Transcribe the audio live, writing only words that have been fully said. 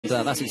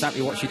That's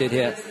exactly what she did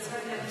here.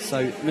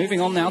 So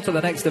moving on now to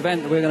the next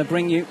event, we're going to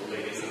bring you,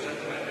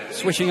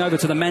 switching over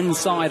to the men's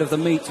side of the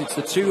meet. It's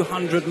the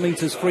 200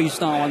 meters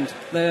freestyle, and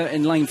there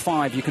in lane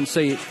 5 you can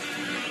see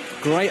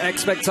great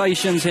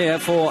expectations here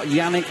for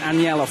Yannick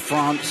AGNEL of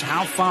France.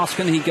 How fast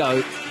can he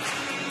go?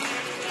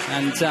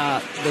 And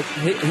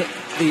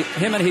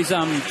him and his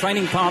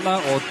training partner,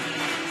 or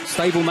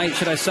stablemate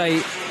should I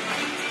say,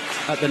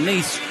 at the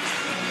Nice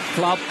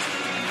club,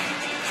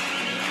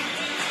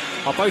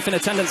 are both in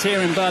attendance here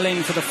in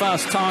Berlin for the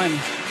first time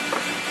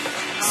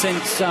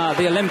since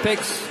the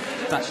Olympics,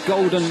 that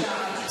golden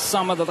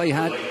summer that they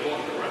had.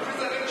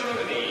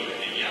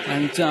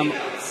 And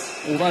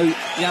although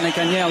Yannick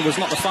AGNEL was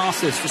not the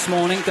fastest this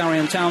morning,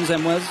 Darian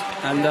Townsend was,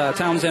 and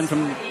Townsend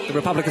from the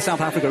Republic of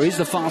South Africa is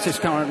the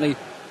fastest currently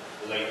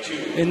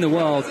in the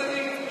world.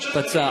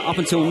 But up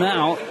until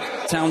now,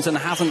 Townsend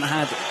hasn't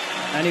had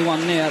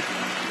anyone near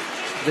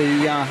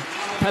the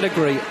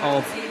pedigree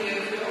of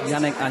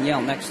Yannick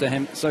AGNEL next to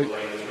him. So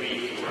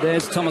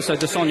there's Tommaso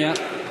De Sonja,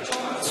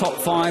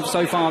 top 5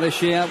 so far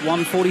this year,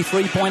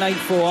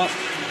 1:43.84.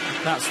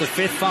 That's the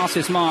 5th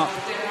fastest mark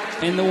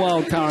in the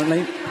world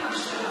currently.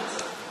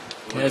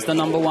 There's the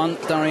number 1,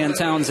 Darian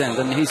Townsend,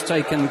 and he's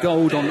taken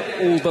gold on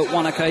all but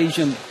one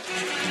occasion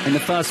in the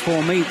first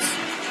 4 meets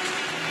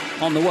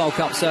on the World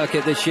Cup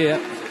circuit this year.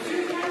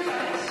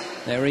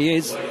 There he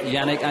is,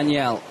 Yannick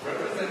AGNEL.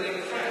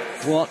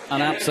 What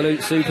an absolute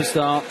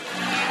superstar.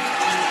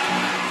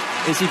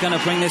 Is he going to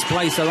bring this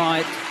place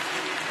alight?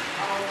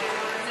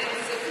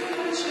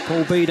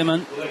 Paul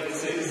Biedermann,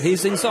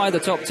 he's inside the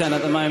top 10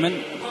 at the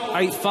moment.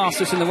 8th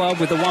fastest in the world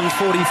with the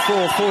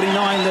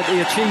 1:44.49 that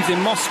he achieved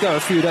in Moscow a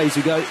few days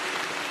ago.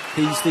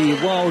 He's the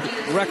world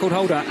record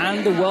holder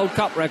and the World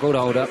Cup record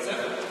holder.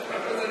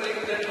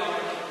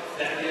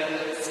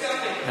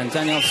 And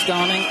Daniel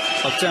Skarning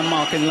of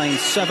Denmark in lane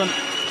 7.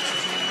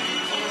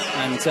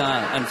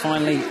 And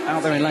finally,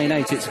 out there in lane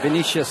 8, it's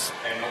Vinicius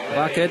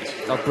Baked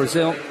of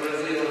Brazil.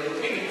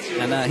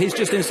 And he's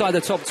just inside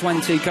the top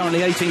 20,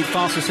 currently 18th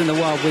fastest in the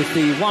world with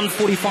the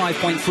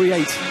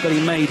 1:45.38 that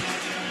he made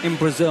in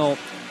Brazil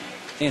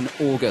in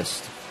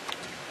August.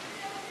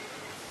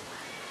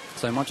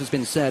 So much has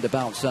been said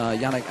about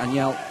Yannick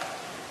AGNEL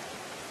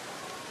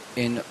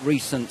in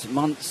recent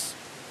months.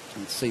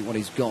 Let's see what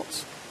he's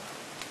got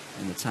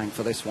in the tank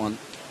for this one.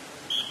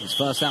 His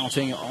first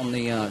outing on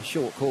the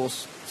short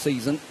course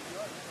season.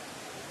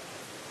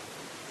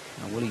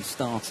 Now, will he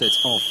start it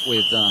off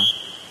with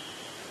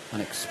an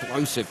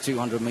explosive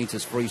 200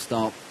 meters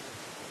freestyle?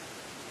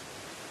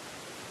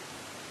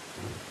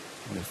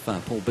 What if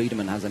Paul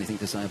Biedermann has anything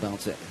to say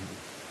about it?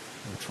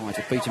 He'll try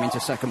to beat him into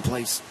second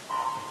place.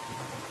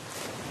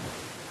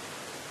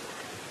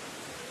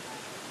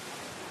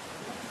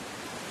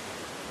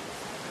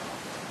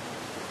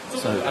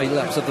 So 8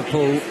 laps of the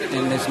pool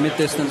in this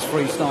mid-distance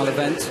freestyle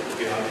event.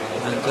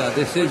 And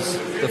this is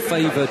the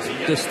favoured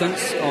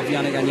distance of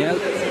Yannick AGNEL.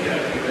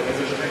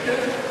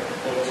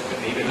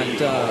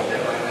 And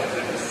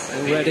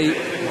already,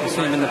 you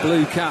see him in the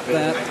blue cap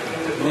there,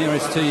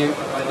 nearest to you,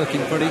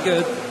 looking pretty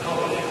good.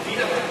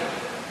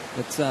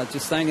 But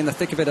just staying in the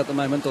thick of it at the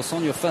moment. De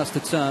Sonja first to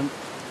turn,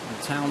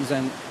 and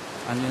Townsend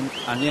and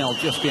AGNEL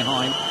just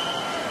behind.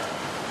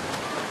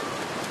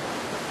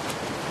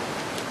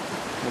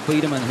 Well,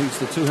 Biedermann, who's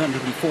the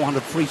 200 and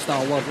 400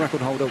 freestyle world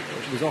record holder,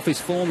 was off his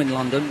form in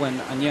London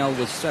when AGNEL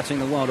was setting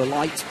the world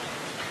alight.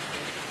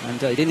 And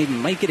he didn't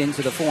even make it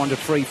into the 400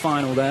 free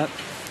final there.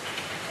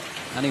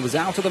 And he was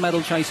out of the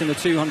medal chase in the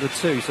 200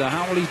 too. So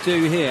how will he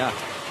do here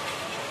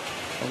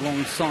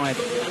alongside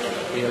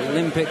the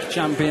Olympic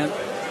champion?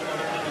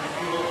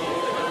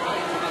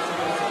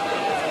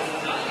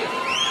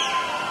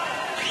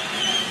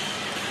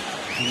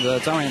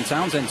 And Darian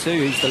Townsend too,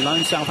 he's the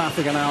lone South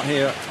African out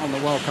here on the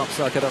World Cup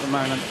circuit at the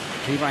moment.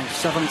 He ranked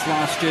 7th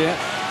last year,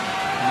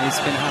 and he's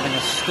been having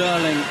a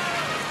sterling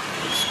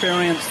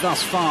experience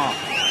thus far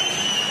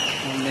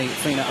on the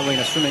Fina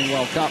Arena Swimming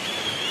World Cup.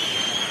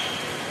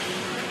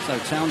 So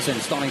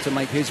Townsend starting to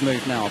make his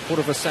move now.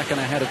 1/4 second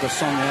ahead of De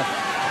Sonja.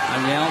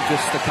 AGNEL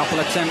just a couple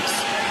attempts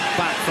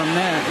back from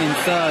there in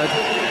 3rd.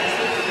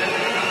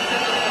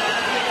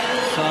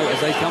 So as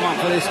they come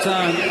up for this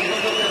turn,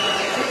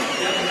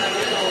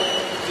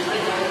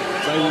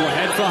 they will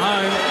head for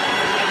home.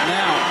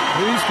 Now,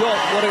 who's got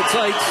what it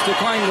takes to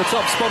claim the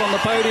top spot on the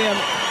podium?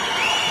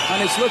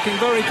 And it's looking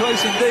very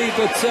close indeed,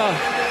 but,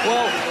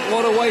 well,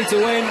 what a way to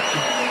win.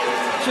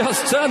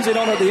 Just turns it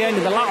on at the end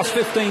in the last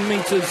 15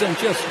 metres and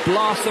just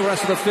blasts the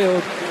rest of the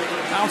field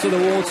out of the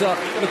water,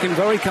 looking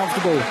very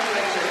comfortable.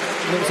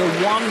 And it was a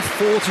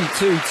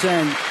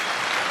 1:42.10.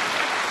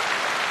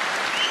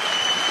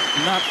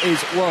 And that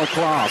is world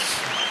class.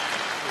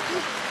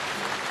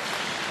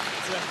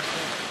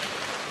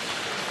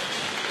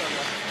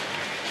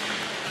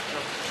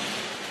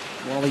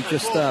 Well, he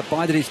just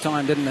bided his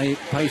time, didn't he?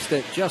 Paced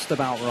it just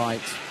about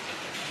right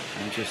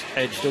and just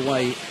edged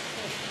away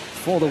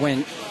for the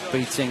win,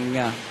 beating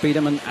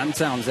Biedermann and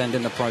Townsend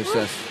in the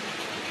process.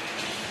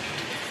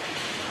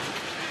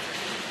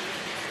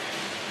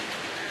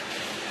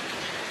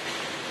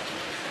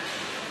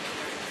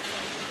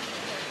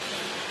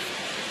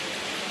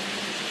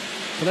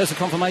 So there's a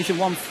confirmation,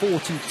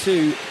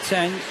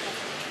 1:42.10,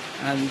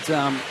 and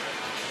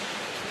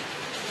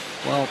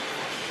well,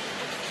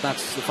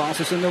 that's the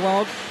fastest in the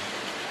world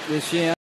this year.